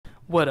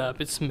What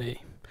up, it's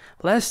me.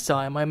 Last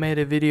time I made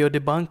a video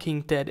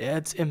debunking Ted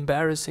Ed's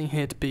embarrassing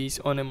hit piece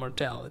on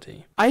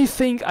immortality. I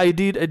think I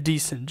did a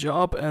decent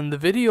job and the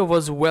video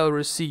was well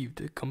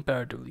received,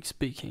 comparatively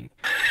speaking.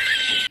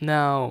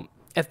 Now,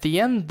 at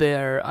the end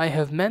there, I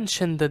have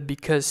mentioned that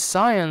because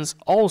Science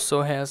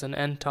also has an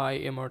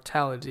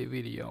anti-immortality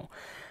video,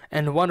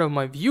 and one of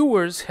my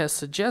viewers has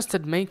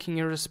suggested making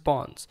a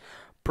response.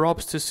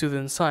 Props to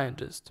student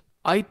scientist.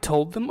 I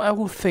told them I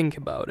will think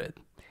about it.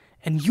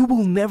 And you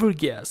will never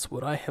guess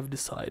what I have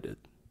decided.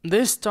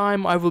 This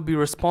time I will be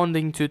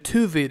responding to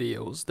 2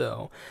 videos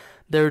though.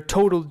 Their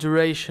total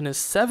duration is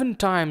 7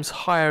 times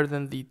higher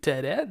than the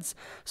Ted Ed's,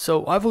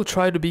 so I will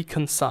try to be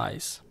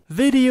concise.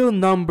 Video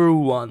number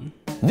 1.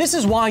 This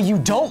is why you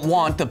don't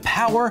want the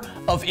power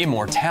of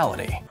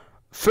immortality.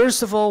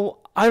 First of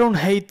all, I don't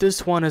hate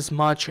this one as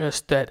much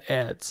as Ted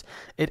Ed's.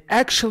 It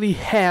actually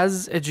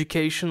has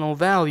educational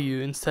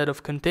value instead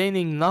of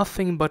containing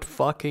nothing but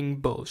fucking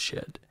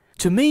bullshit.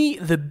 To me,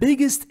 the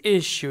biggest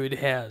issue it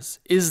has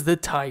is the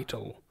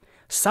title.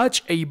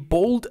 Such a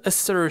bold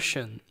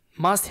assertion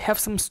must have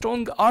some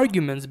strong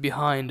arguments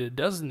behind it,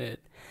 doesn't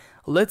it?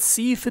 Let's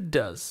see if it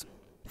does.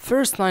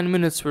 First 9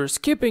 minutes we're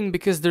skipping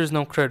because there's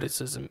no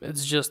criticism.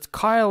 It's just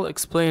Kyle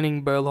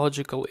explaining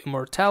biological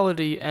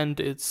immortality and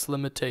its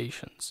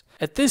limitations.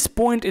 At this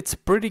point it's a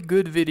pretty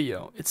good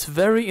video. It's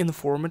very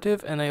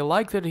informative and I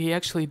like that he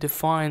actually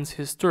defines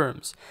his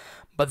terms.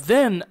 But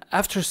then,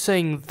 after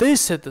saying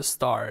this at the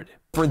start,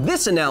 for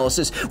this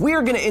analysis, we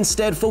are going to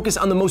instead focus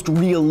on the most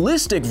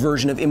realistic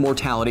version of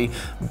immortality,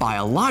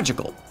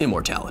 biological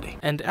immortality.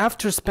 And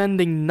after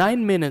spending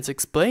 9 minutes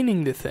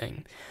explaining the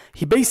thing,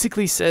 he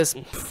basically says,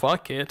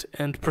 fuck it,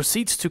 and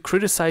proceeds to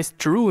criticize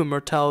true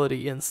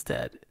immortality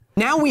instead.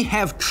 Now we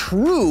have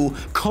true,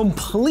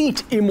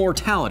 complete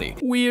immortality.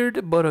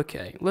 Weird, but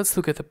okay, let's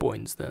look at the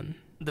points then.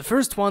 The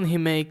first one he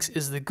makes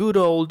is the good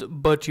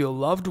old, but your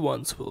loved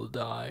ones will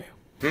die.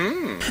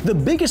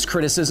 The biggest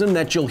criticism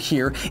that you'll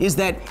hear is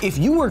that if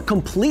you are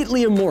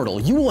completely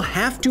immortal, you will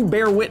have to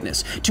bear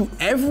witness to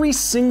every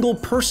single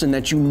person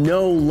that you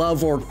know,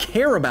 love, or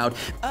care about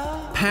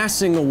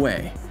passing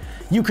away.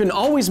 You can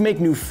always make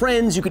new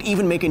friends, you could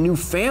even make a new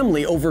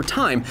family over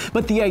time,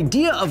 but the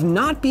idea of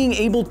not being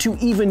able to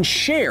even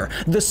share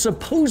the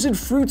supposed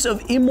fruits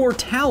of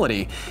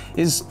immortality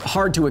is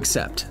hard to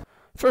accept.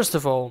 First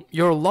of all,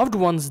 your loved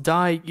ones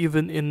die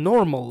even in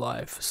normal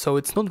life, so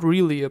it's not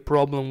really a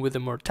problem with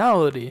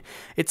immortality,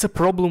 it's a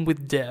problem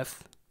with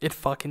death. It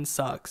fucking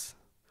sucks.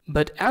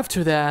 But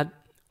after that,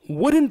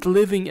 wouldn't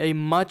living a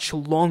much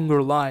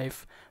longer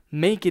life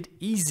make it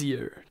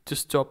easier to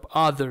stop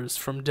others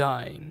from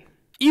dying?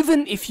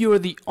 Even if you are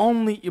the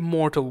only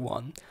immortal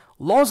one,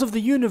 laws of the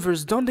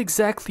universe don't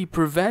exactly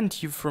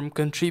prevent you from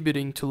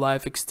contributing to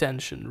life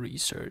extension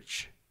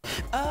research.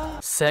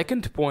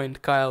 Second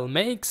point Kyle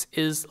makes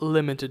is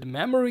limited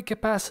memory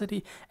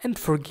capacity and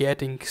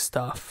forgetting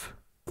stuff.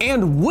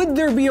 And would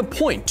there be a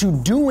point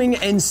to doing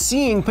and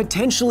seeing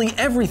potentially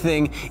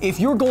everything if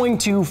you're going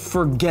to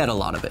forget a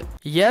lot of it?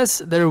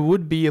 Yes, there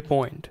would be a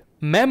point.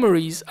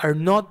 Memories are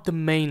not the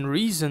main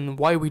reason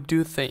why we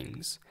do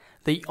things.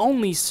 They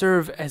only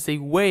serve as a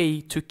way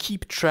to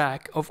keep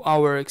track of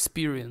our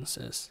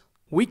experiences.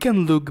 We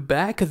can look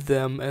back at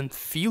them and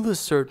feel a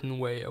certain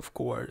way, of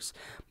course,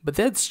 but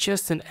that's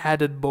just an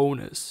added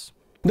bonus.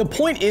 The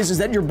point is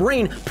that your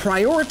brain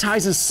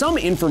prioritizes some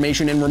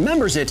information and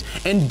remembers it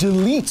and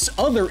deletes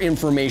other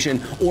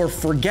information or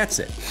forgets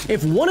it.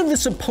 If one of the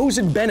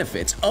supposed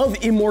benefits of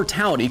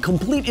immortality,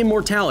 complete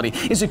immortality,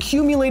 is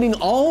accumulating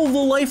all the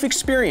life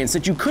experience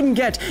that you couldn't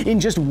get in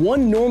just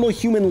one normal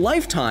human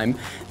lifetime,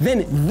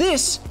 then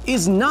this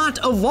is not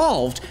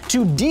evolved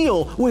to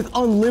deal with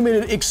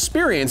unlimited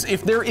experience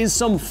if there is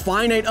some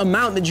finite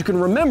amount that you can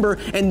remember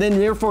and then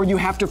therefore you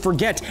have to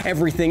forget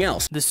everything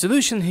else. The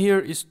solution here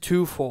is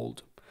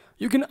twofold.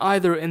 You can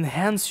either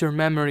enhance your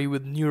memory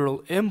with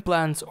neural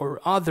implants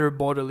or other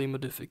bodily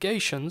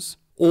modifications,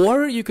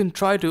 or you can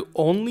try to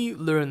only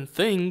learn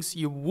things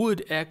you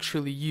would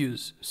actually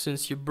use,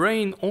 since your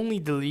brain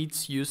only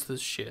deletes useless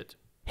shit.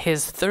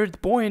 His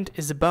third point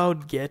is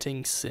about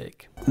getting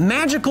sick.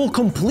 Magical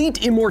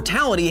complete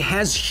immortality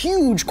has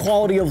huge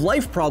quality of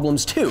life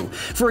problems too.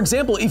 For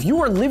example, if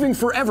you are living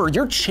forever,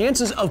 your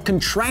chances of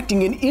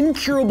contracting an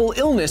incurable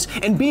illness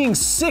and being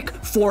sick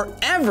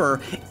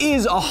forever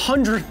is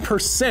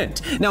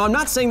 100%. Now, I'm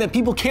not saying that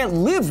people can't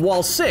live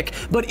while sick,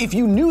 but if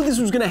you knew this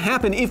was going to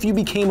happen if you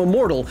became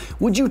immortal,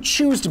 would you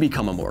choose to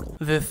become immortal?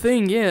 The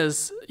thing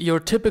is, your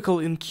typical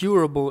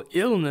incurable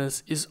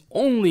illness is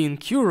only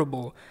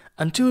incurable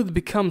until it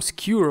becomes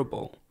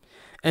curable.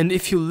 And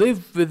if you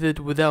live with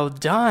it without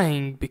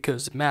dying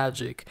because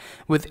magic,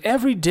 with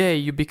every day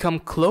you become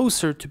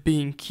closer to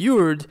being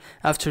cured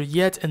after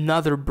yet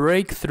another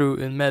breakthrough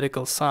in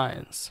medical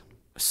science.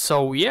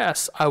 So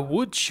yes, I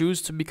would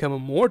choose to become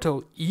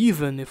immortal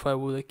even if I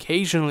would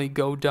occasionally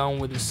go down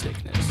with a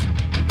sickness.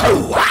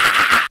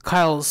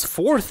 Kyle's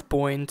fourth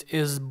point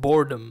is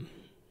boredom.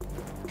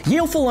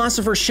 Yale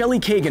philosopher Shelley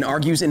Kagan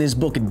argues in his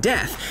book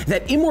Death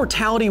that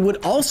immortality would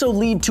also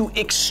lead to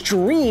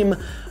extreme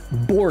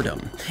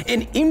boredom.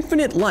 An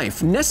infinite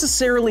life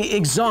necessarily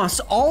exhausts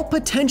all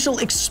potential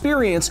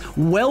experience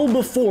well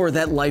before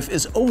that life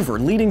is over,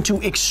 leading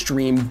to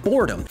extreme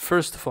boredom.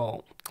 First of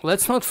all,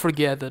 let's not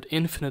forget that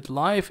infinite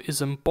life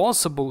is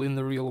impossible in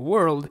the real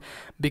world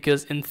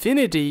because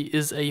infinity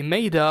is a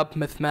made-up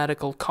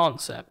mathematical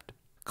concept.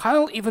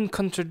 Kyle even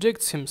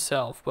contradicts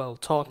himself while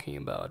talking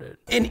about it.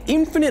 An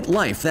infinite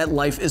life, that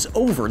life is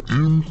over.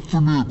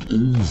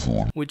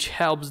 Which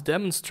helps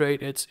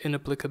demonstrate its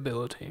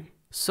inapplicability.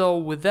 So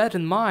with that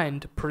in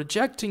mind,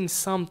 projecting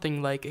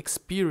something like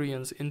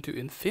experience into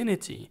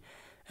infinity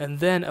and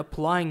then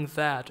applying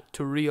that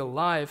to real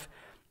life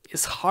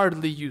is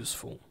hardly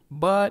useful.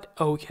 But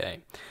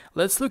okay,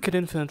 let's look at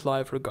infinite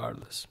life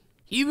regardless.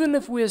 Even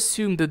if we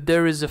assume that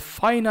there is a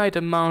finite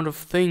amount of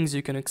things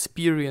you can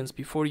experience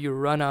before you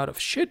run out of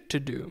shit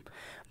to do,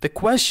 the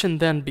question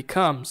then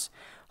becomes,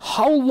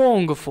 how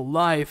long of a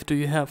life do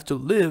you have to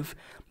live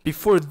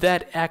before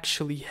that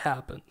actually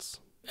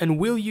happens? And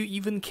will you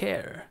even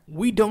care?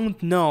 We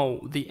don't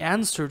know the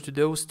answer to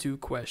those two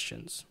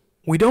questions.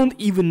 We don't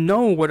even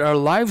know what our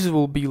lives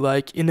will be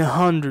like in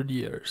 100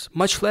 years,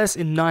 much less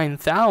in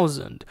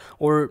 9,000,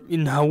 or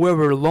in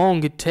however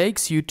long it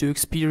takes you to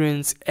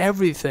experience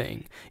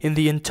everything in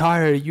the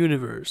entire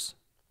universe.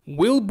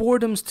 Will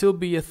boredom still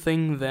be a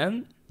thing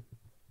then?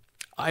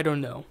 I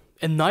don't know.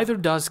 And neither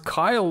does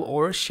Kyle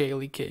or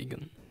Shaylee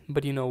Kagan.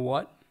 But you know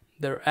what?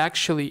 There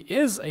actually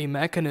is a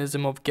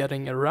mechanism of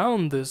getting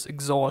around this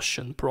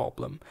exhaustion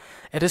problem.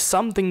 It is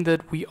something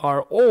that we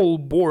are all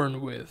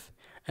born with.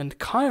 And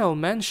Kyle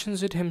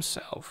mentions it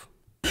himself.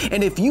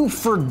 And if you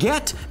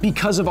forget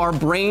because of our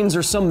brains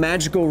or some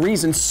magical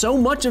reason so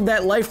much of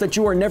that life that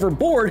you are never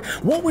bored,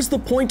 what was the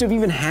point of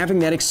even having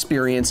that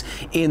experience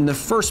in the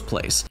first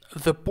place?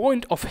 The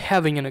point of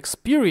having an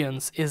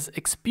experience is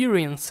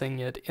experiencing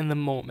it in the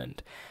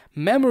moment.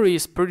 Memory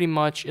is pretty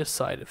much a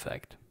side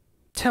effect.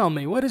 Tell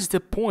me, what is the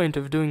point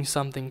of doing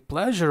something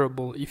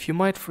pleasurable if you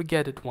might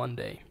forget it one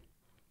day?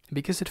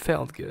 Because it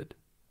felt good.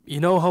 You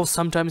know how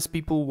sometimes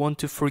people want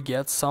to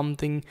forget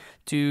something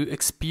to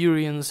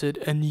experience it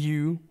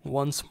anew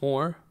once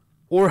more?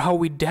 Or how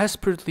we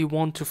desperately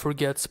want to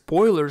forget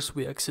spoilers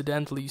we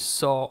accidentally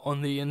saw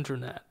on the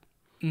internet?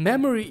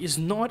 Memory is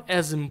not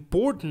as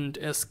important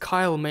as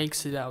Kyle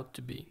makes it out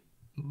to be.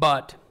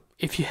 But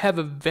if you have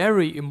a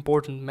very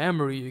important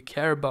memory you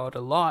care about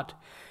a lot,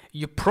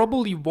 you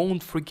probably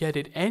won't forget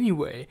it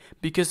anyway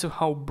because of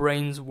how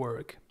brains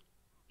work.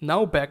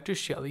 Now back to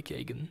Shaylee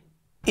Kagan.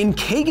 In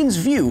Kagan's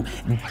view,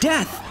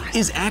 death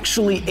is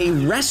actually a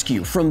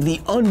rescue from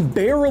the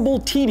unbearable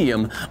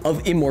tedium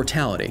of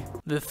immortality.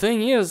 The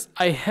thing is,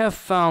 I have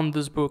found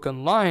this book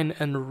online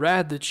and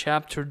read the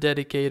chapter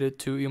dedicated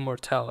to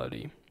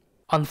immortality.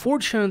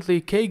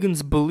 Unfortunately,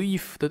 Kagan's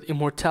belief that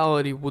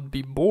immortality would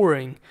be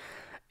boring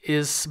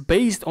is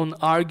based on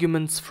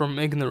arguments from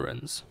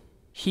ignorance.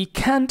 He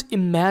can't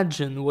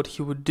imagine what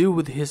he would do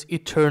with his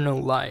eternal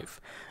life,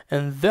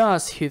 and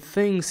thus he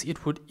thinks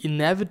it would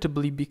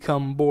inevitably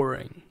become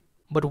boring.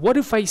 But what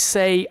if I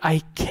say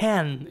I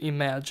can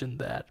imagine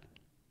that?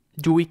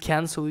 Do we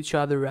cancel each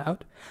other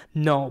out?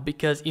 No,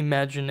 because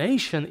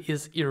imagination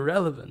is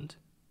irrelevant.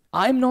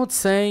 I'm not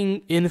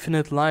saying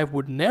infinite life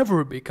would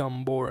never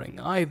become boring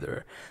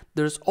either.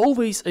 There's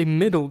always a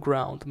middle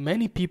ground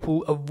many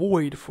people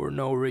avoid for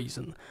no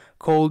reason,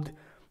 called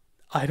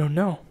I don't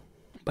know.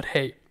 But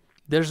hey,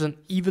 there's an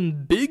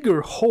even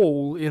bigger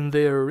hole in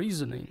their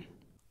reasoning.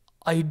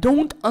 I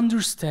don't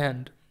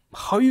understand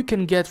how you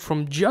can get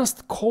from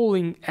just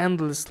calling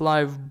endless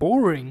life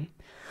boring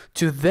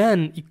to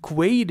then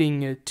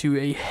equating it to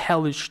a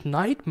hellish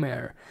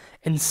nightmare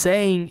and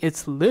saying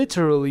it's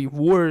literally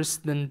worse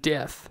than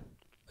death.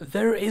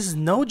 There is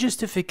no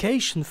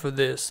justification for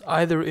this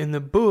either in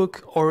the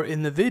book or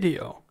in the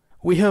video.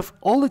 We have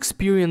all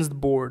experienced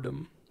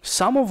boredom.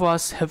 Some of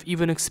us have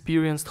even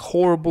experienced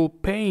horrible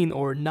pain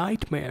or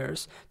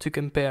nightmares to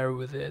compare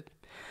with it.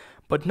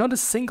 But not a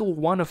single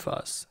one of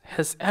us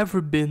has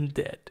ever been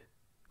dead.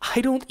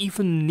 I don't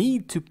even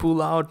need to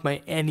pull out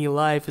my any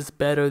life is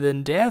better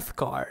than death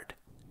card.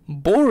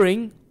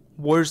 Boring,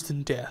 worse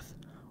than death.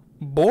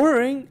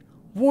 Boring,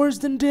 worse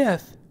than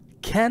death.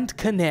 Can't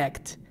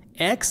connect.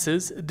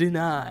 Access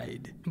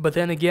denied. But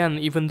then again,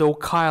 even though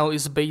Kyle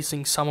is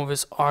basing some of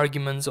his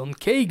arguments on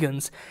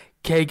Kagan's,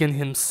 Kagan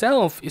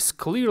himself is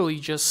clearly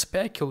just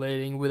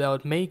speculating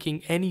without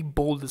making any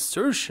bold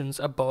assertions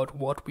about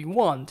what we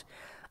want.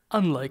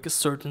 Unlike a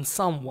certain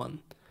someone.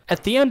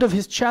 At the end of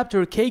his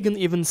chapter, Kagan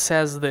even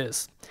says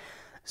this.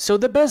 So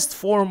the best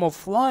form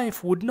of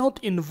life would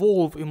not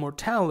involve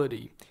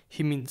immortality.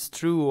 He means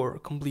true or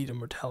complete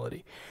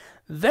immortality.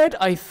 That,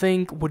 I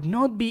think, would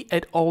not be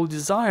at all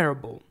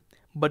desirable.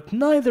 But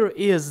neither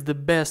is the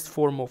best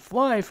form of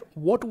life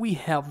what we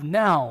have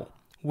now,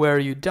 where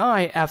you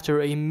die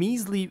after a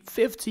measly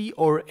 50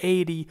 or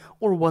 80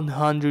 or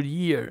 100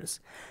 years.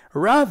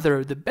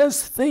 Rather, the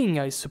best thing,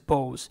 I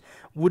suppose,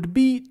 would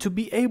be to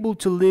be able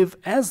to live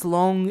as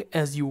long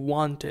as you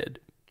wanted.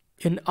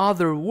 In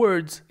other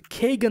words,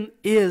 Kagan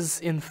is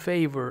in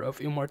favor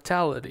of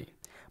immortality,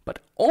 but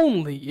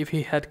only if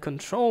he had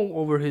control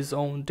over his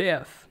own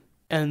death.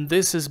 And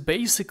this is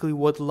basically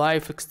what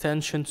life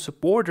extension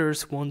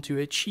supporters want to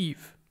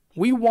achieve.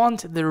 We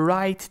want the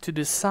right to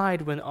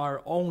decide when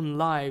our own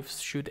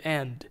lives should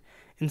end,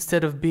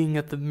 instead of being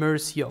at the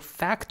mercy of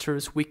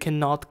factors we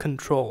cannot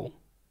control.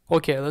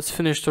 Okay, let's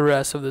finish the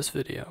rest of this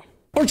video.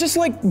 Or just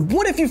like,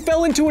 what if you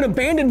fell into an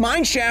abandoned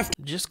mine shaft?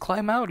 Just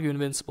climb out, you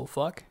invincible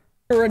fuck.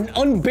 Or an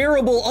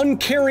unbearable,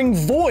 uncaring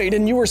void,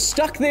 and you were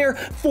stuck there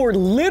for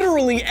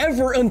literally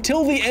ever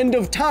until the end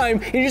of time,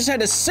 and you just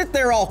had to sit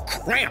there all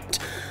cramped.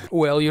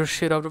 Well, you're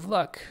shit out of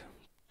luck.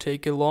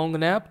 Take a long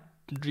nap,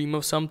 dream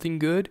of something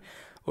good,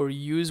 or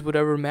use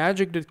whatever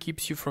magic that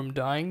keeps you from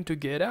dying to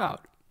get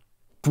out.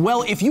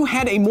 Well, if you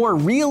had a more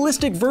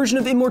realistic version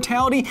of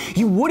immortality,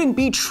 you wouldn't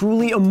be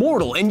truly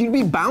immortal, and you'd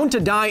be bound to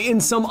die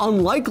in some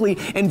unlikely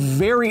and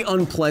very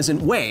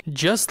unpleasant way.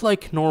 Just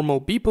like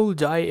normal people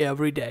die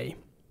every day.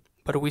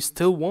 But we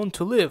still want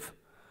to live.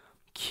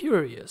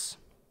 Curious.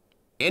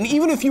 And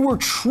even if you were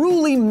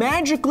truly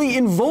magically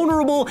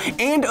invulnerable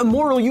and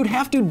immortal, you'd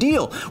have to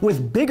deal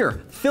with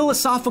bigger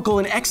philosophical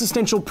and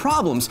existential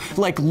problems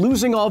like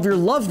losing all of your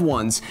loved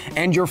ones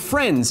and your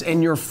friends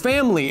and your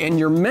family and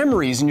your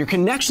memories and your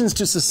connections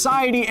to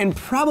society and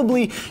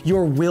probably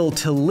your will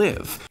to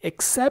live.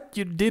 Except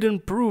you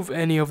didn't prove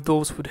any of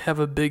those would have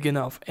a big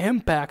enough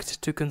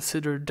impact to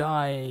consider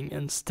dying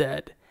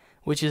instead,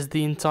 which is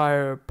the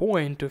entire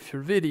point of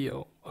your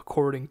video,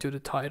 according to the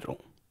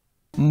title.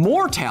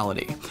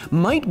 Mortality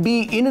might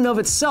be in and of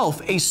itself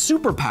a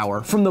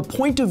superpower from the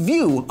point of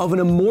view of an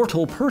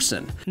immortal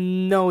person.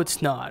 No, it's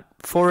not.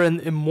 For an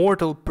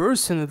immortal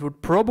person, it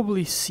would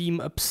probably seem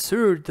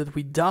absurd that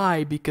we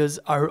die because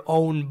our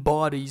own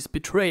bodies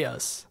betray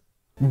us.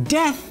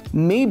 Death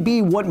may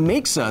be what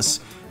makes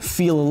us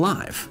feel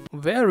alive.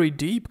 Very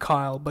deep,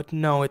 Kyle, but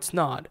no, it's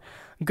not.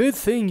 Good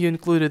thing you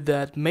included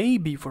that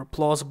maybe for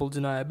plausible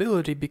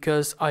deniability,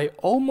 because I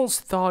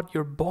almost thought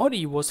your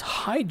body was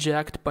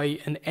hijacked by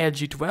an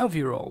edgy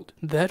 12-year-old.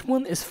 That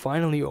one is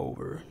finally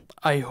over.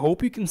 I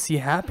hope you can see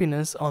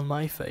happiness on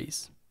my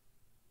face.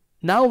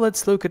 Now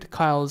let's look at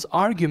Kyle's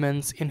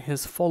arguments in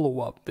his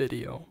follow-up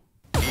video.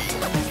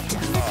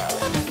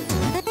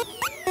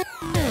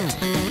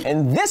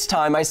 And this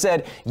time I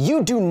said,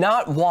 you do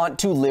not want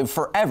to live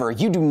forever.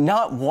 You do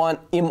not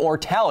want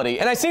immortality.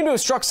 And I seem to have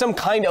struck some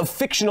kind of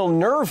fictional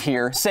nerve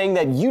here, saying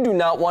that you do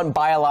not want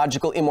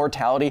biological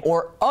immortality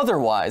or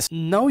otherwise.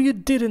 No, you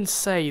didn't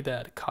say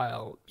that,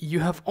 Kyle.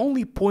 You have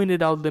only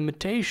pointed out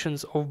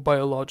limitations of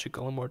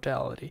biological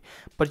immortality,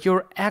 but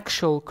your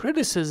actual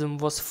criticism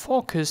was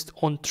focused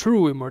on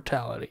true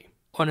immortality.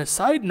 On a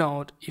side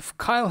note, if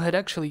Kyle had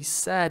actually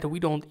said we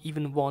don't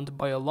even want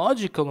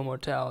biological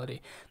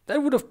immortality,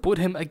 that would have put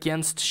him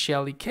against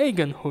Shelley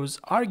Kagan, whose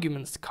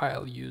arguments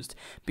Kyle used,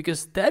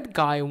 because that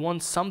guy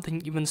wants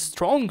something even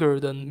stronger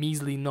than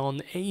measly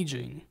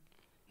non-aging.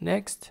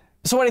 Next.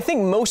 So what I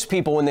think most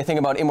people, when they think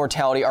about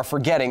immortality, are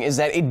forgetting is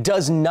that it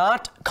does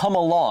not come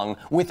along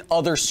with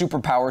other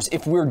superpowers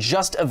if we're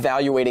just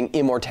evaluating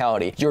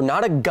immortality. You're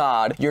not a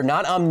god, you're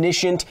not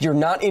omniscient, you're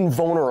not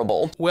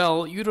invulnerable.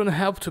 Well, you don't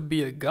have to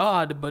be a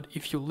god, but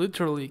if you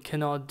literally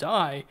cannot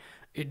die,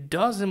 it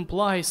does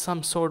imply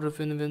some sort of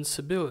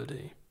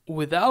invincibility.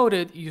 Without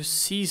it, you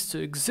cease to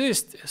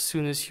exist as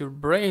soon as your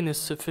brain is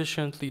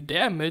sufficiently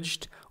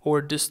damaged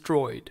or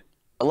destroyed.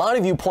 A lot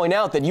of you point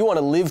out that you want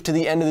to live to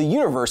the end of the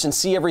universe and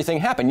see everything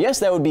happen. Yes,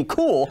 that would be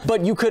cool,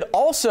 but you could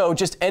also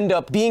just end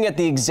up being at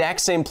the exact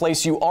same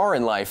place you are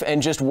in life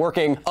and just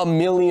working a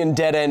million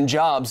dead-end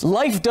jobs.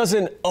 Life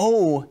doesn't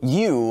owe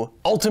you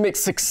ultimate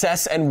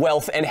success and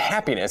wealth and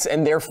happiness,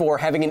 and therefore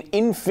having an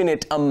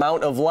infinite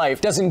amount of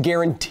life doesn't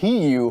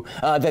guarantee you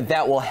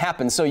that will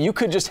happen. So you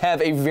could just have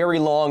a very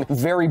long,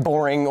 very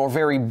boring, or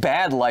very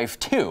bad life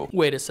too.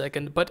 Wait a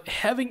second, but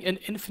having an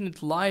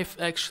infinite life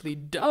actually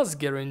does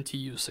guarantee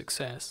you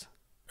success.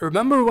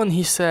 Remember when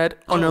he said,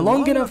 on a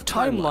long enough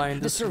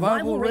timeline, the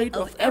survival rate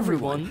of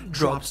everyone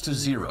drops to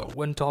 0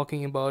 when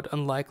talking about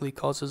unlikely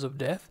causes of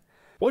death?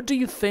 What do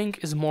you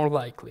think is more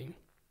likely?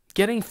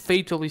 Getting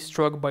fatally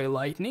struck by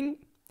lightning?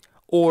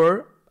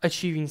 Or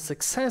achieving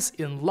success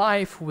in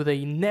life with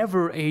a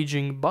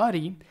never-aging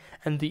body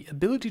and the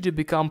ability to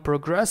become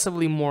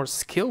progressively more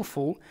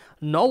skillful,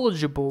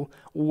 knowledgeable,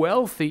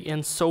 wealthy,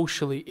 and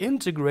socially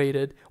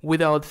integrated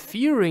without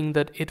fearing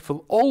that it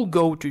will all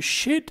go to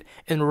shit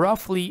in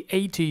roughly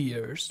 80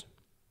 years?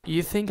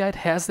 You think I'd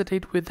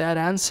hesitate with that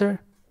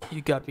answer?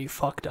 You got me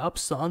fucked up,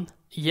 son.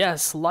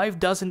 Yes, life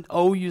doesn't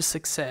owe you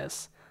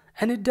success,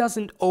 and it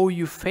doesn't owe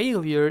you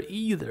failure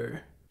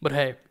either. But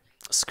hey,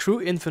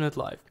 screw infinite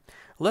life.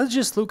 Let's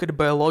just look at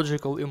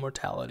biological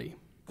immortality.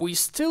 We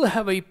still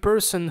have a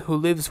person who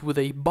lives with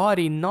a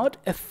body not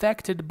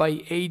affected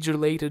by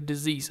age-related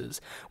diseases,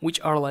 which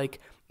are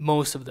like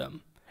most of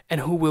them,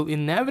 and who will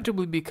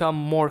inevitably become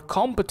more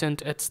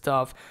competent at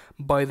stuff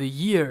by the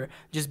year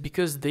just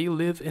because they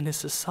live in a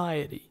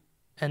society.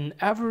 An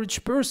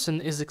average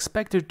person is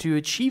expected to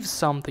achieve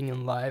something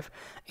in life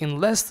in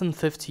less than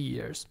 50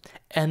 years,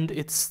 and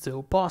it's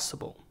still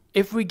possible.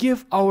 If we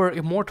give our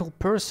immortal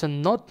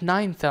person not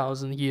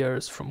 9,000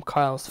 years from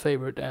Kyle's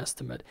favorite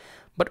estimate,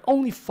 but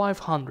only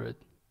 500,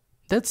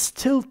 that's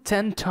still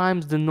 10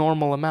 times the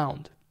normal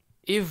amount.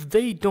 If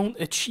they don't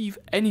achieve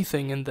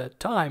anything in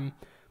that time,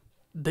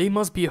 they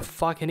must be a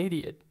fucking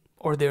idiot,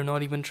 or they're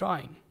not even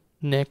trying.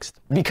 Next.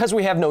 Because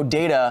we have no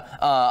data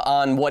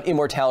on what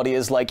immortality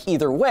is like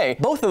either way,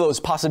 both of those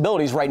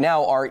possibilities right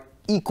now are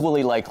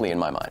equally likely in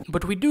my mind.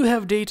 But we do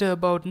have data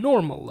about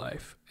normal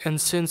life,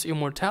 and since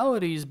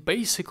immortality is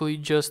basically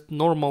just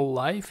normal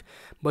life,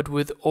 but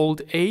with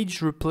old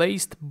age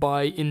replaced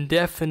by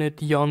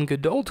indefinite young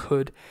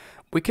adulthood,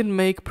 we can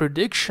make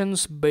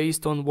predictions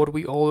based on what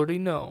we already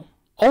know.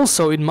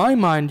 Also, in my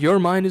mind, your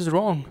mind is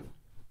wrong.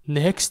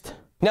 Next.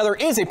 Now, there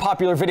is a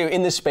popular video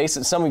in this space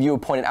that some of you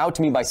have pointed out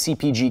to me by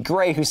CPG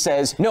Gray, who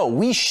says, no,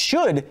 we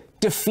should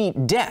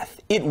defeat death.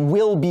 It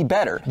will be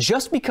better.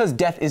 Just because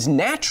death is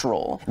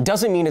natural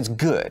doesn't mean it's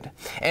good.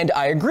 And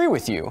I agree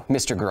with you,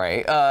 Mr.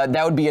 Gray.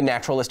 That would be a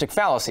naturalistic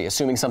fallacy,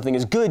 assuming something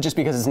is good just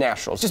because it's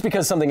natural. Just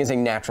because something is a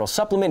natural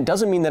supplement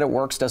doesn't mean that it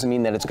works, doesn't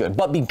mean that it's good.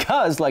 But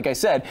because, like I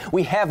said,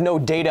 we have no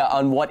data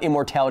on what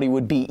immortality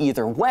would be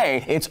either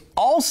way, it's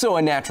also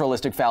a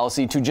naturalistic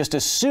fallacy to just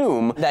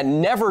assume that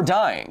never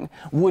dying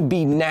would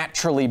be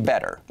naturally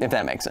better, if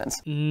that makes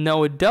sense.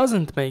 No, it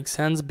doesn't make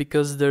sense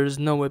because there's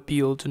no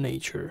appeal to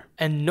nature.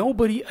 And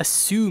nobody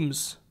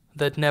assumes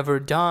that never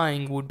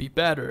dying would be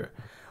better.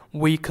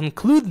 We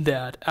conclude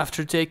that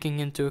after taking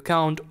into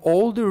account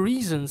all the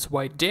reasons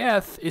why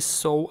death is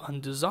so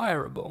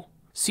undesirable.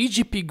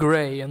 CGP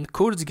Grey and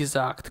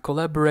Kurzgesagt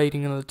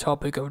collaborating on the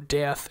topic of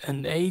death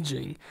and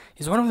aging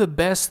is one of the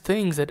best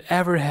things that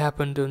ever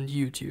happened on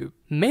YouTube.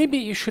 Maybe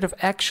you should have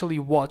actually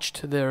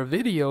watched their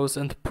videos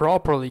and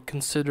properly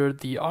considered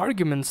the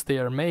arguments they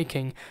are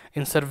making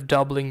instead of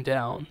doubling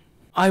down.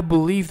 I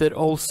believe that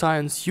all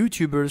science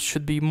YouTubers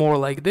should be more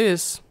like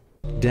this.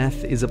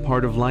 Death is a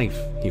part of life,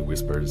 he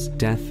whispers.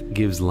 Death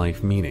gives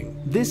life meaning.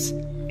 This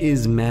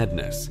is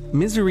madness.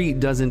 Misery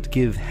doesn't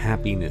give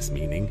happiness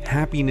meaning.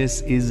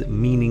 Happiness is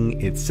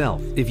meaning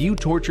itself. If you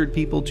tortured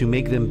people to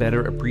make them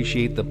better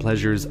appreciate the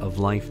pleasures of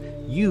life,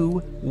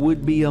 you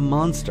would be a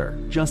monster,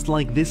 just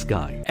like this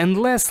guy. And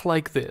less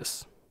like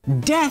this.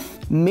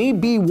 Death may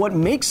be what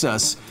makes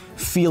us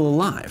feel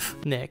alive.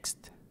 Next.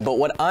 But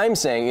what I'm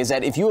saying is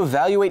that if you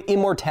evaluate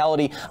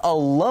immortality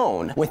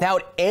alone,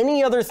 without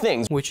any other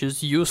things, which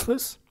is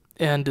useless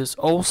and is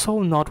also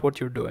not what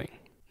you're doing.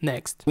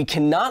 Next. We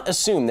cannot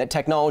assume that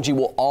technology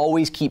will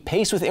always keep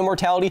pace with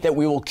immortality, that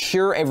we will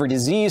cure every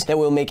disease, that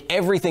we'll make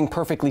everything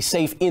perfectly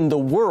safe in the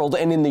world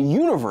and in the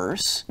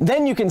universe.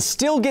 Then you can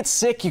still get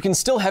sick, you can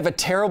still have a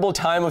terrible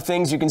time of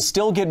things, you can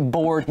still get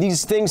bored.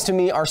 These things to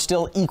me are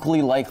still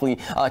equally likely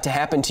to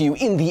happen to you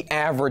in the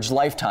average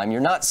lifetime. You're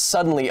not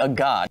suddenly a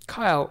god.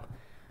 Kyle,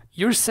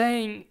 you're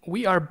saying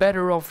we are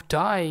better off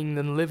dying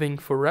than living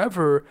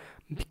forever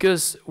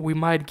because we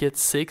might get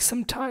sick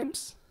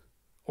sometimes?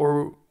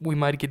 Or we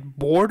might get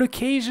bored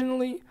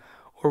occasionally?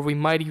 Or we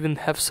might even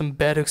have some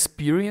bad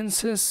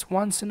experiences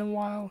once in a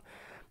while?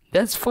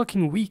 That's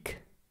fucking weak.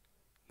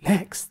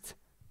 Next.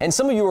 And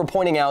some of you were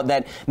pointing out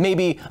that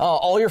maybe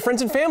all your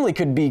friends and family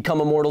could become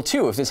immortal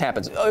too if this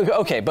happens.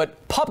 Okay,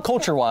 but pop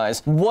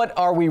culture-wise, what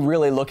are we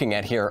really looking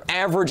at here?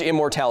 Average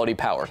immortality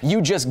power. You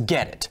just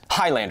get it.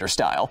 Highlander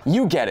style.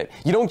 You get it.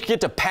 You don't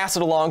get to pass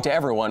it along to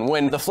everyone.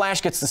 When the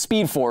Flash gets the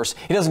Speed Force,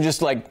 he doesn't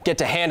just like get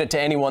to hand it to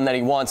anyone that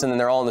he wants and then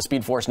they're all in the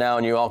Speed Force now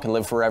and you all can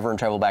live forever and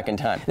travel back in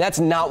time. That's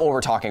not what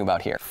we're talking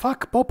about here.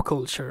 Fuck pop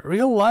culture.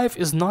 Real life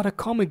is not a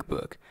comic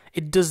book.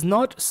 It does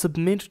not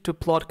submit to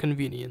plot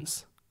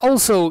convenience.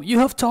 Also, you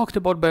have talked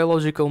about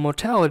biological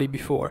mortality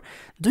before.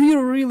 Do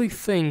you really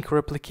think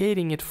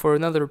replicating it for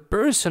another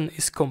person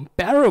is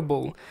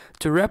comparable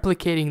to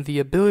replicating the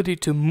ability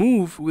to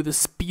move with the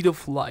speed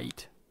of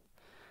light?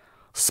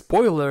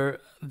 Spoiler,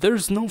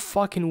 there's no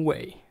fucking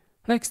way.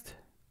 Next.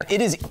 It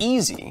is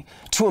easy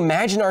to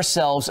imagine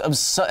ourselves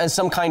as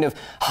some kind of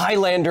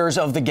Highlanders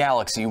of the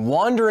galaxy,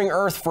 wandering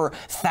Earth for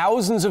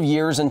thousands of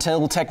years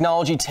until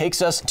technology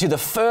takes us to the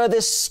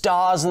furthest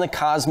stars in the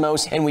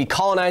cosmos and we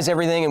colonize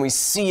everything and we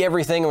see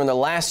everything and we're the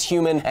last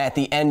human at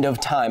the end of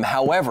time.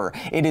 However,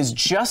 it is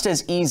just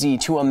as easy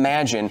to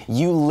imagine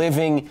you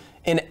living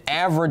an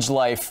average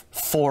life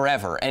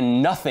forever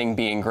and nothing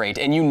being great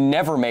and you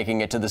never making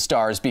it to the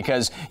stars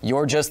because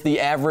you're just the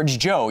average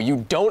Joe.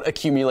 You don't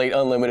accumulate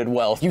unlimited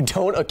wealth. You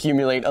don't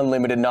accumulate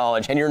unlimited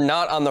knowledge and you're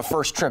not on the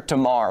first trip to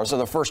Mars or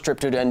the first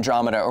trip to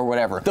Andromeda or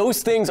whatever.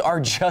 Those things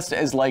are just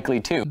as likely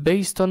too.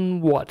 Based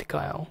on what,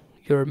 Kyle?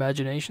 Your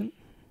imagination?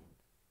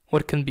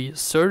 What can be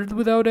asserted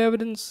without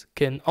evidence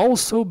can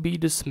also be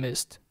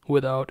dismissed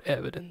without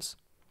evidence.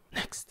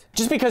 Next.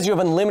 Just because you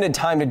have unlimited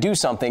time to do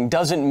something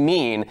doesn't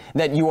mean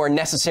that you are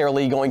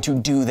necessarily going to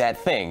do that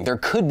thing. There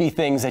could be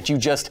things that you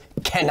just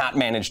cannot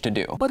manage to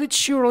do. But it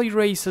surely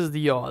raises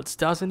the odds,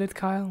 doesn't it,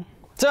 Kyle?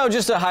 So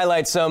just to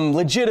highlight some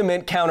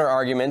legitimate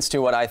counter-arguments to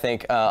what I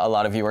think a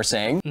lot of you are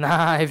saying.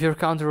 Nah, if your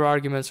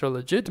counter-arguments are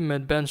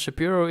legitimate, Ben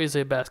Shapiro is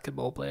a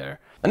basketball player.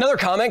 Another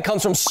comment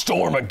comes from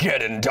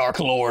Stormageddon, Dark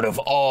Lord of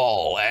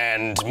All,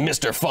 and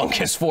Mr.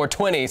 Funkus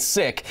 420,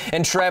 Sick,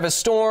 and Travis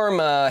Storm,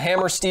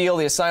 Hammer Steel,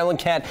 the Asylum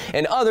Cat,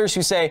 and others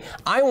who say,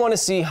 I want to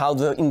see how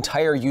the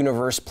entire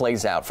universe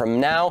plays out.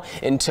 From now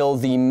until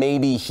the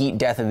maybe heat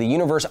death of the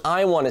universe,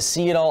 I want to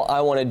see it all,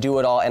 I want to do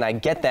it all, and I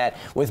get that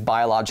with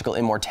biological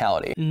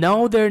immortality.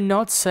 No, they're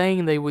not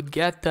saying they would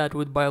get that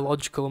with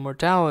biological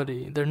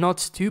immortality. They're not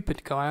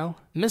stupid, Kyle.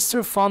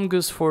 Mr.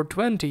 Fungus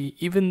 420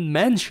 even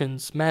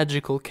mentions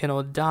magical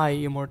cannot die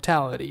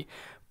immortality,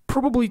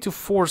 probably to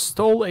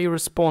forestall a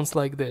response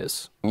like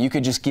this. You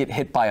could just get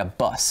hit by a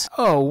bus.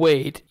 Oh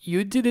wait,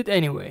 you did it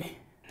anyway.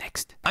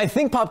 Next. I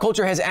think pop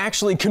culture has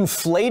actually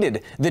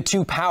conflated the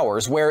two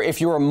powers, where if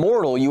you're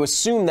immortal, you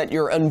assume that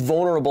you're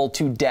invulnerable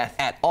to death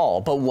at all.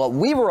 But what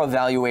we were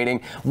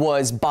evaluating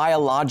was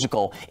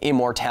biological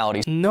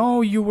immortality.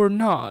 No, you were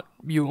not.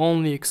 You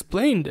only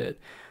explained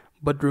it.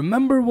 But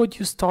remember what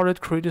you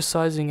started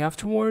criticizing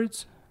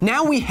afterwards?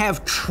 Now we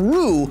have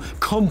true,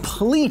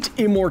 complete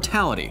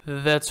immortality.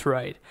 That's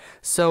right.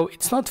 So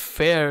it's not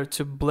fair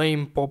to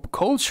blame pop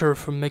culture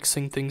for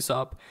mixing things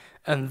up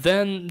and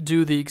then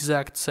do the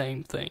exact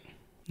same thing.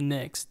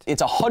 Next.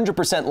 It's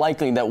 100%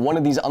 likely that one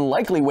of these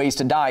unlikely ways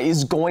to die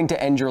is going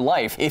to end your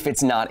life if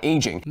it's not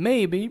aging.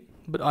 Maybe,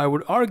 but I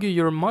would argue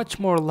you're much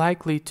more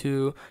likely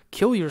to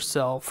kill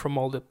yourself from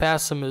all the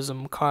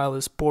pessimism Kyle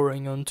is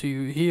pouring onto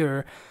you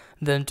here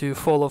than to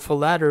fall off a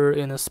ladder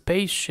in a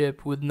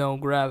spaceship with no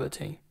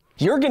gravity.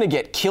 You're gonna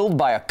get killed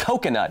by a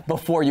coconut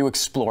before you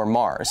explore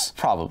Mars,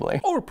 probably.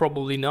 Or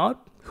probably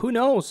not. Who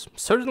knows?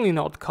 Certainly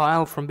not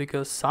Kyle from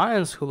Because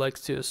Science, who likes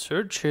to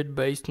assert shit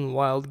based on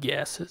wild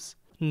guesses.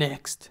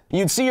 Next.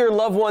 You'd see your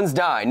loved ones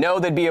die. No,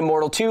 they'd be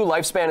immortal too.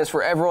 Lifespan is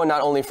for everyone,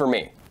 not only for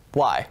me.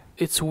 Why?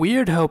 It's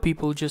weird how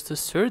people just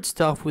assert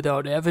stuff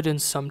without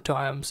evidence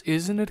sometimes,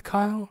 isn't it,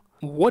 Kyle?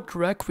 What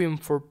Requiem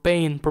for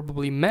Pain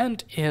probably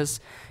meant is,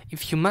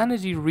 if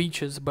humanity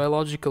reaches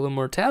biological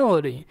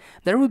immortality,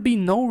 there would be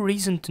no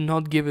reason to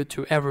not give it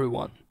to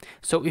everyone.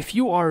 So if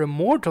you are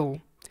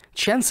immortal,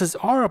 chances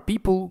are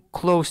people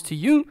close to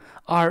you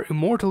are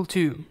immortal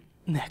too.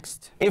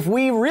 Next. If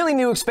we really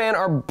need to expand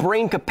our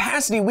brain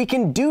capacity, we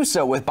can do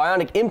so with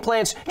bionic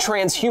implants,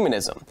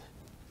 transhumanism.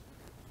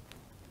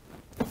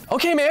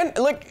 Okay, man,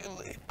 like,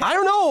 I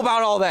don't know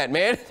about all that,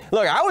 man.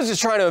 Look, I was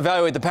just trying to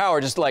evaluate the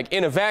power just like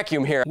in a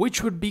vacuum here.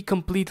 Which would be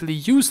completely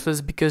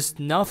useless because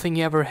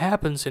nothing ever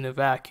happens in a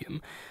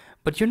vacuum.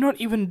 But you're not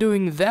even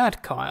doing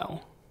that,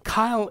 Kyle.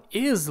 Kyle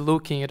is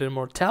looking at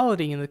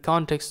immortality in the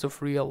context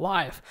of real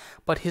life,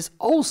 but he's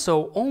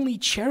also only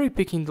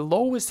cherry-picking the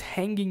lowest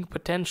hanging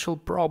potential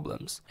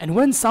problems. And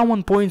when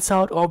someone points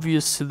out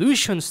obvious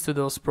solutions to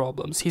those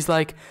problems, he's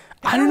like,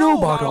 I don't know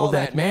about all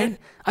that, man.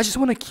 I just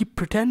want to keep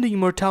pretending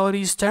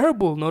immortality is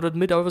terrible, not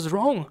admit I was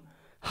wrong.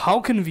 How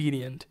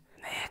convenient.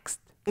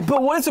 Next.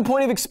 But what is the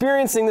point of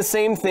experiencing the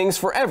same things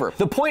forever?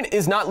 The point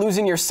is not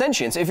losing your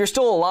sentience. If you're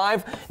still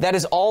alive, that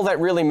is all that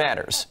really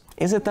matters.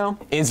 Is it though?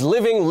 Is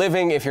living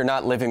living if you're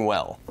not living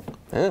well?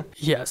 Huh?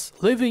 Yes,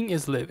 living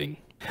is living.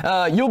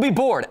 You'll be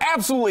bored.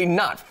 Absolutely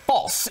not.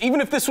 False.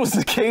 Even if this was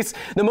the case,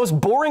 the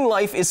most boring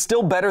life is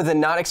still better than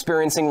not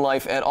experiencing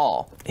life at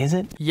all. Is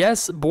it?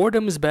 Yes,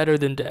 boredom is better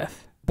than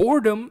death.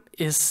 Boredom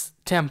is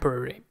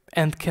temporary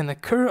and can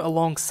occur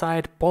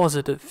alongside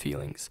positive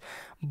feelings.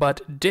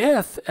 But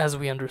death, as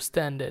we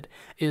understand it,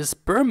 is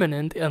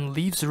permanent and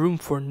leaves room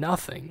for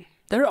nothing.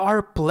 There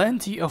are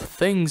plenty of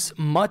things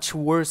much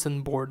worse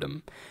than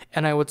boredom,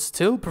 and I would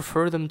still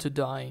prefer them to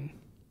dying.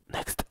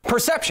 Next.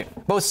 Perception.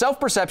 Both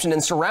self-perception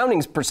and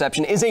surroundings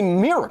perception is a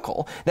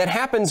miracle that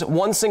happens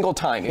one single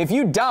time. If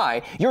you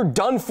die, you're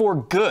done for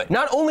good.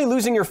 Not only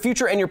losing your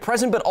future and your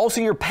present, but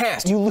also your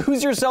past. You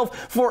lose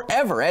yourself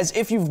forever, as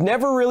if you've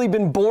never really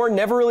been born,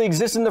 never really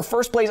existed in the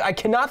first place. I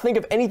cannot think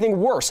of anything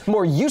worse,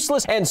 more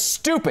useless and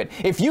stupid.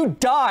 If you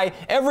die,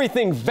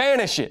 everything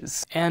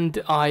vanishes.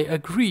 And I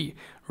agree.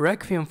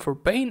 Requiem for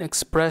Pain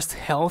expressed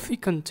healthy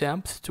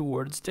contempt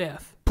towards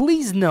death.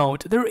 Please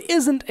note, there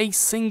isn't a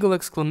single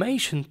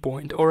exclamation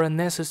point or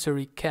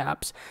unnecessary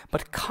caps,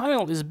 but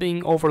Kyle is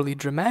being overly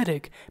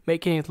dramatic,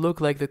 making it look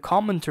like the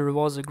commenter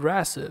was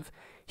aggressive.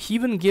 He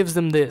even gives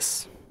them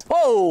this.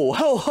 Whoa,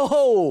 ho, ho,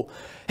 ho.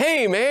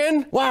 Hey,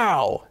 man,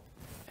 wow.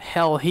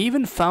 Hell, he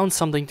even found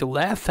something to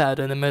laugh at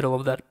in the middle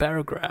of that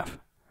paragraph.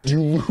 You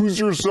lose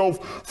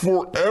yourself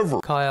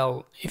forever.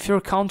 Kyle, if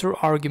your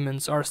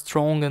counter-arguments are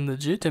strong and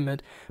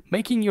legitimate,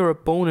 making your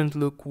opponent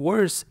look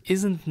worse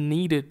isn't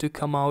needed to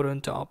come out on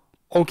top.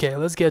 Okay,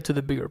 let's get to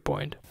the bigger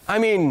point. I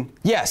mean,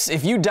 yes,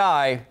 if you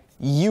die,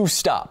 you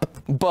stop.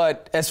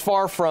 But as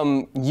far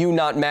from you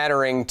not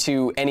mattering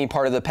to any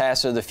part of the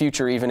past or the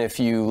future, even if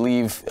you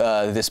leave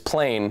this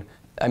plane,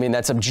 I mean,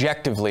 that's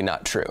objectively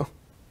not true.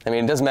 I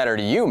mean, it doesn't matter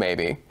to you,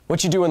 maybe.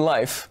 What you do in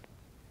life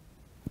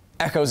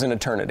echoes in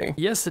eternity.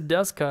 Yes, it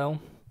does,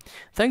 Kyle.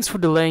 Thanks for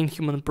delaying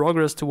human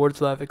progress towards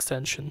life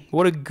extension.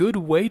 What a good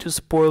way to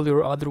spoil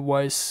your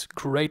otherwise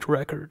great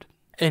record.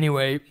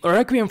 Anyway,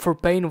 Requiem for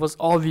Pain was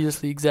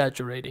obviously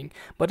exaggerating,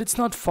 but it's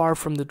not far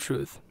from the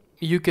truth.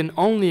 You can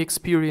only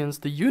experience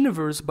the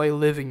universe by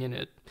living in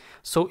it.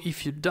 So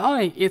if you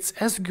die, it's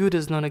as good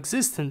as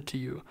non-existent to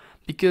you,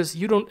 because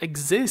you don't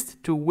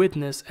exist to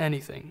witness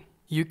anything.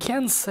 You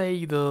can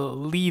say the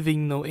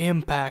leaving no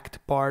impact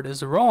part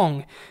is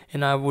wrong,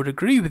 and I would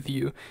agree with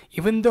you,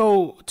 even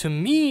though to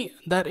me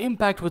that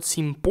impact would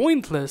seem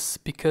pointless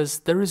because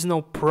there is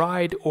no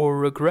pride or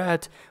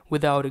regret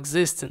without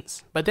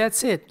existence. But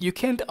that's it, you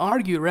can't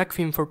argue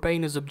Requiem for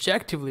Pain is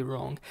objectively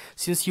wrong,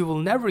 since you will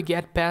never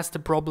get past the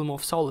problem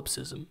of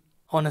solipsism.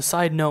 On a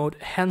side note,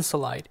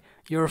 Hanselite,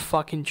 you're a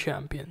fucking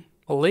champion.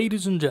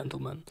 Ladies and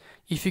gentlemen,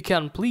 if you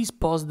can, please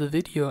pause the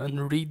video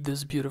and read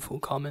this beautiful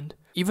comment.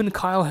 Even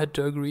Kyle had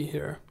to agree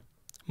here.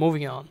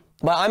 Moving on.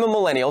 But I'm a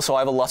millennial, so I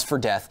have a lust for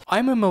death.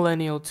 I'm a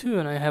millennial too,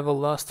 and I have a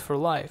lust for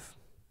life.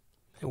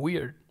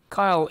 Weird.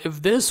 Kyle,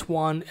 if this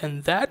one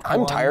and that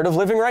I'm tired of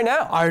living right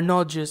now. are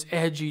not just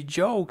edgy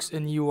jokes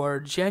and you are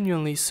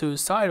genuinely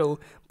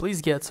suicidal,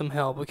 please get some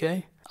help,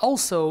 okay?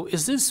 Also,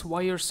 is this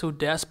why you're so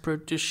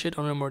desperate to shit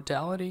on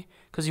immortality?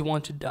 Because you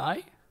want to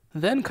die?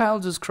 Then Kyle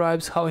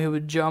describes how he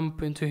would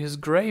jump into his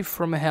grave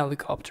from a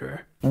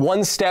helicopter.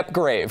 One-step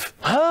grave.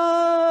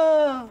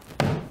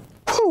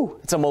 Whew,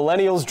 it's a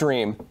millennial's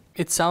dream.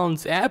 It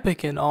sounds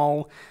epic and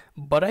all,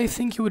 but I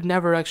think he would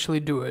never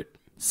actually do it.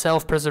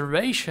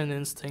 Self-preservation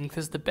instinct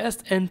is the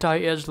best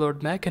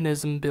anti-edgelord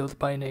mechanism built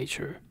by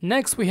nature.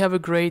 Next we have a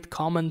great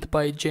comment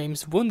by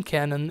James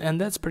Wuncannon, and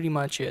that's pretty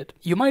much it.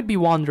 You might be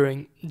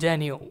wondering,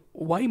 Daniel,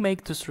 why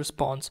make this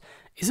response?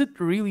 Is it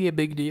really a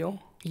big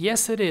deal?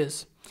 Yes, it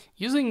is.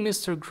 Using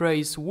Mr.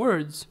 Gray's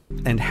words,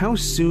 and how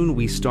soon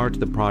we start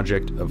the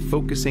project of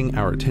focusing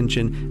our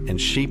attention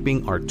and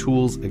shaping our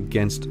tools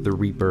against the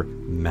Reaper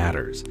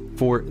matters.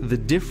 For the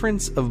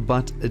difference of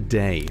but a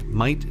day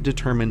might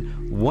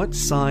determine what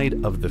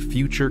side of the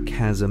future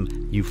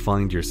chasm you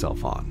find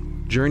yourself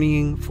on,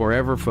 journeying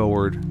forever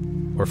forward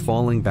or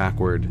falling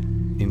backward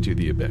into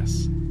the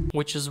abyss.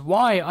 Which is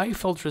why I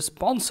felt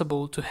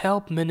responsible to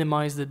help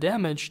minimize the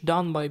damage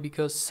done by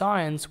Because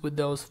Science with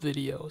those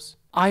videos.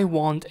 I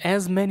want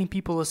as many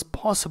people as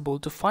possible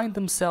to find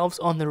themselves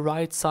on the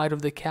right side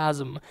of the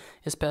chasm,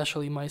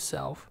 especially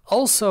myself.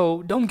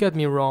 Also, don't get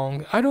me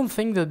wrong, I don't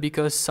think that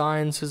Because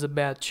Science is a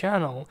bad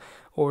channel,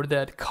 or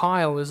that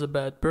Kyle is a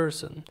bad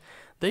person.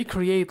 They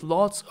create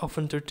lots of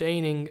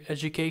entertaining,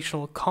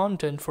 educational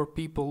content for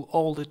people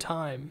all the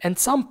time. And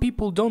some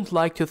people don't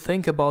like to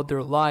think about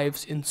their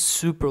lives in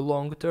super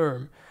long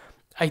term.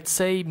 I'd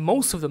say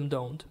most of them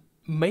don't.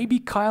 Maybe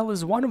Kyle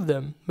is one of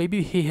them.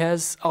 Maybe he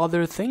has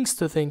other things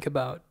to think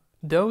about.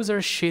 Those are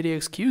shitty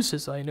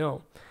excuses, I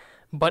know.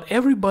 But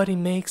everybody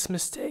makes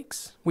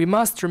mistakes. We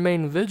must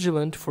remain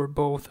vigilant for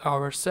both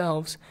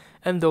ourselves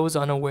and those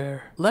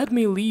unaware. Let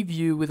me leave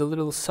you with a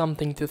little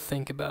something to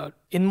think about.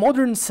 In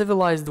modern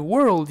civilized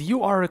world,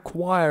 you are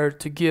required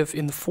to give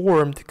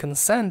informed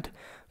consent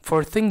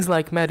for things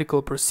like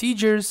medical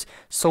procedures,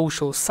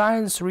 social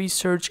science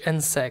research,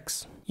 and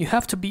sex. You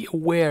have to be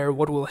aware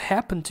what will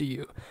happen to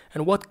you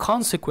and what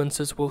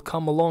consequences will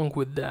come along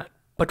with that.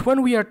 But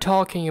when we are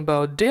talking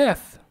about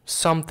death,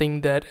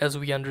 something that, as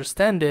we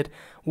understand it,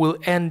 will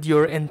end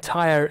your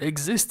entire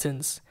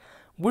existence,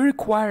 we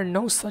require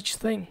no such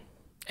thing,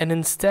 and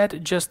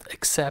instead just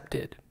accept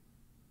it.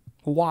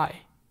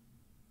 Why?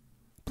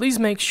 Please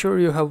make sure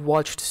you have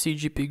watched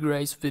CGP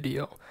Gray's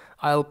video.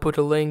 I'll put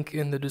a link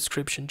in the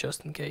description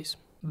just in case.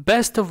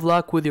 Best of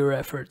luck with your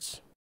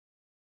efforts.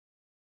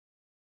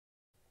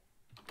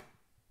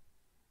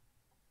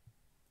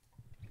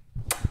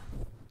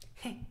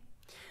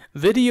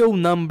 Video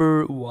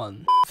number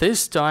 1.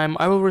 This time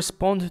I will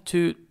respond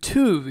to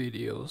 2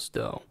 videos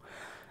though.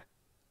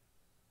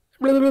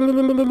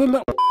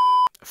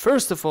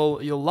 First of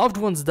all, your loved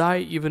ones die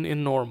even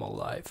in normal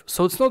life,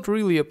 so it's not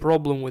really a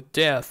problem with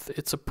death,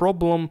 it's a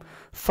problem,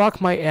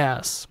 fuck my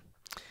ass.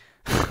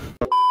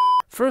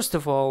 First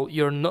of all,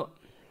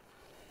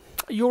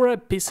 you're a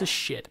piece of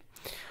shit.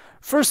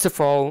 First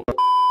of all,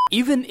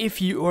 even if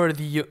you are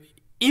the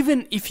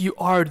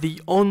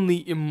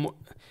only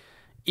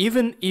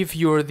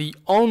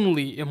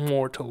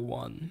immortal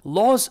one,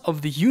 laws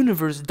of the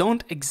universe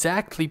don't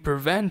exactly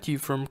prevent you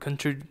from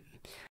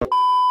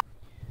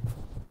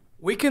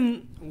We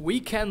can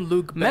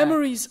look back.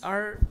 Memories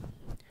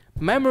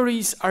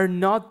are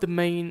not the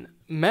main.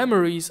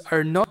 Memories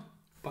are not.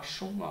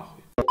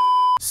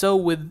 So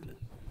with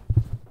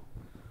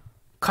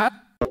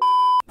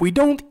we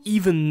don't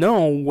even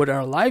know what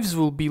our lives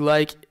will be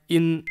like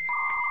in.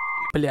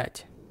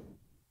 Блять.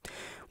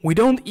 We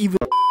don't even.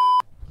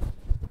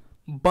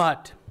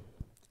 But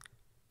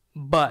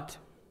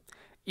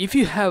if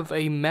you have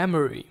a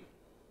memory,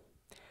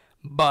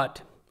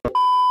 but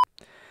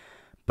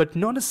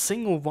not a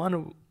single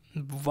one,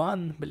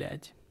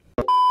 блядь.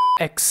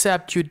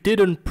 Except you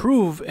didn't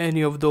prove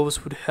any of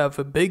those would have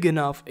a big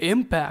enough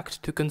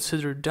impact to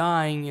consider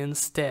dying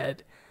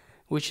instead,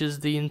 which is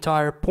the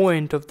entire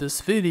point of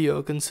this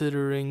video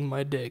considering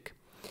my dick.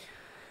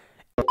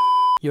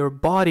 Your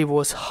body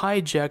was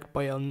hijacked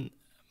by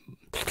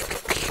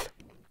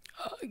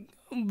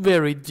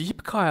Very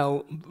deep,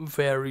 Kyle.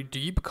 Very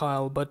deep,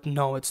 Kyle, but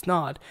no, it's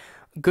not.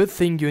 Good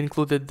thing you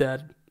included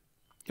that.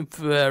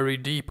 Very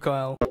deep,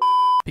 Kyle.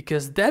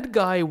 Because that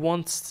guy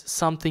wants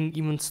something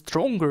even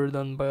stronger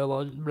than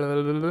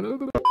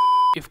biological.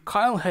 If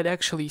Kyle had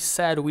actually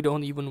said we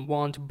don't even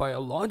want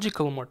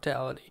biological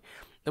mortality,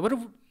 that would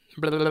have.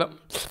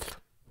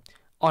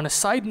 On a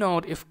side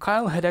note, if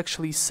Kyle had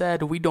actually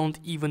said we don't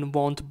even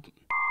want.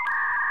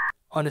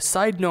 On a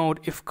side note,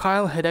 if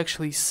Kyle had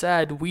actually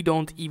said we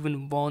don't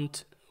even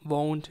want,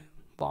 and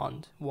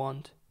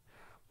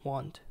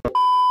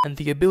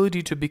the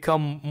ability to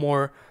become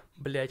more,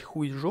 блять,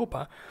 хуй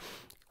жопа,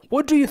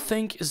 what do you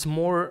think is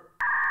more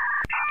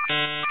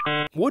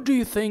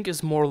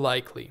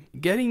likely?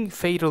 Getting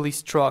fatally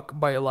struck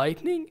by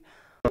lightning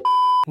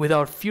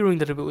without fearing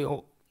that it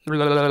will.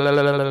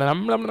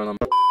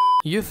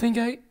 You think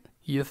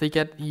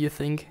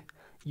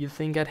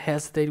I'd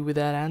hesitate with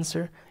that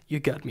answer? You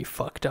got me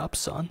fucked up,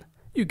 son.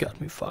 You got.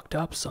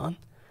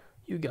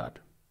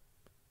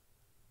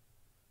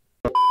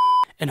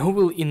 And who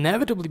will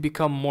inevitably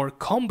become more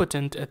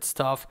competent at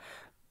stuff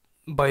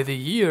by the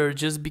year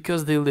just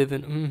because they live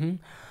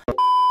in.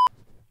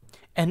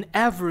 An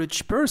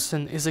average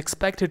person is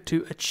expected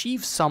to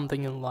achieve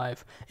something in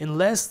life in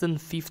less than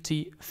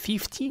 50.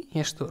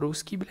 Я что,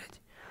 русский, блядь?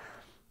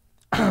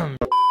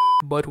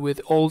 But with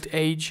old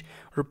age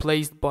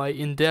replaced by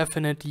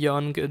indefinite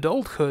young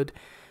adulthood,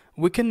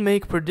 we can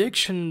make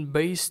predictions.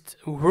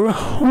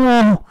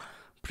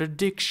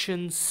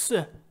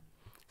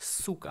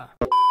 Suka.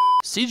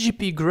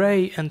 CGP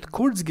Grey and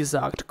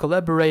Kurzgesagt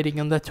collaborating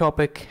on the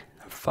topic.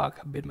 Fuck,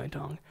 I bit my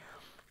tongue.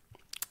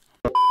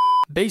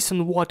 Based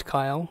on what,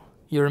 Kyle?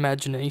 Your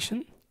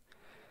imagination?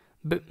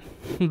 Based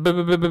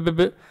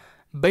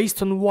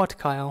on what,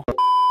 Kyle?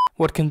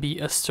 What can be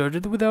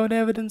asserted without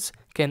evidence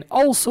can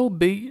also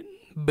be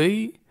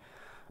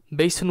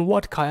based on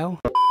what, Kyle?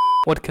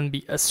 What can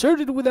be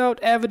asserted without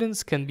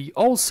evidence can be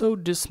also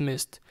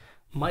dismissed.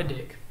 My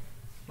dick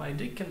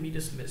can be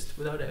dismissed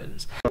without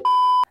evidence.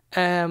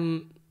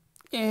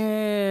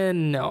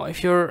 No,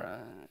 if you're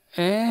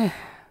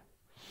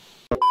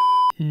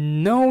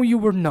no, you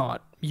were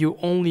not. You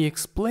only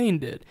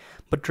explained it.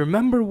 But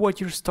remember what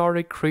your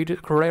story created,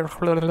 or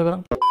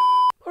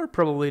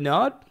probably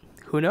not.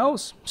 Who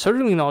knows?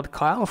 Certainly not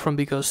Kyle from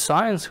Because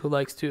Science, who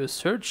likes to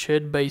assert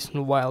shit based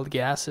on wild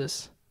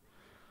gases.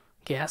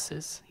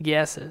 Gas.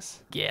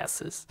 Gassy,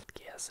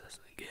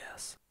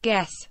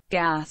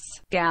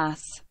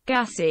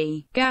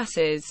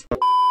 gases.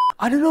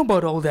 I don't know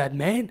about all that,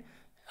 man.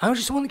 I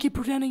just want to keep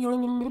pretending. I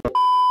don't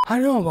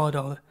know about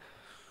all that.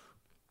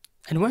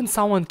 And when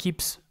someone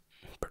keeps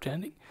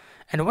pretending,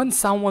 I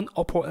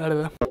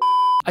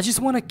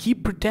just want to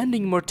keep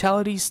pretending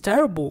mortality is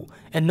terrible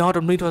and not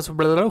admit us.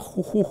 Boredom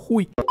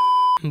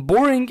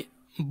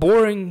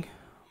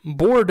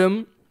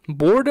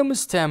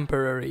is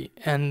temporary,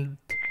 and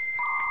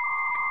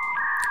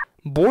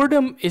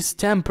boredom is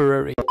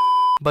temporary.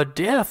 But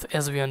death,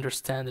 as we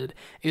understand it,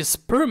 is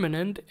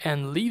permanent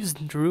and leaves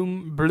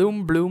room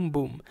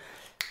boom.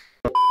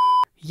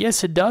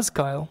 Yes, it does,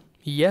 Kyle.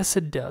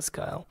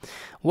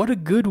 What a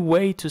good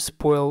way to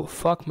spoil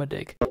fuck my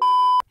dick.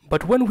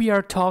 But when we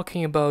are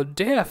talking about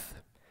death,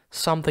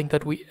 something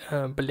that we,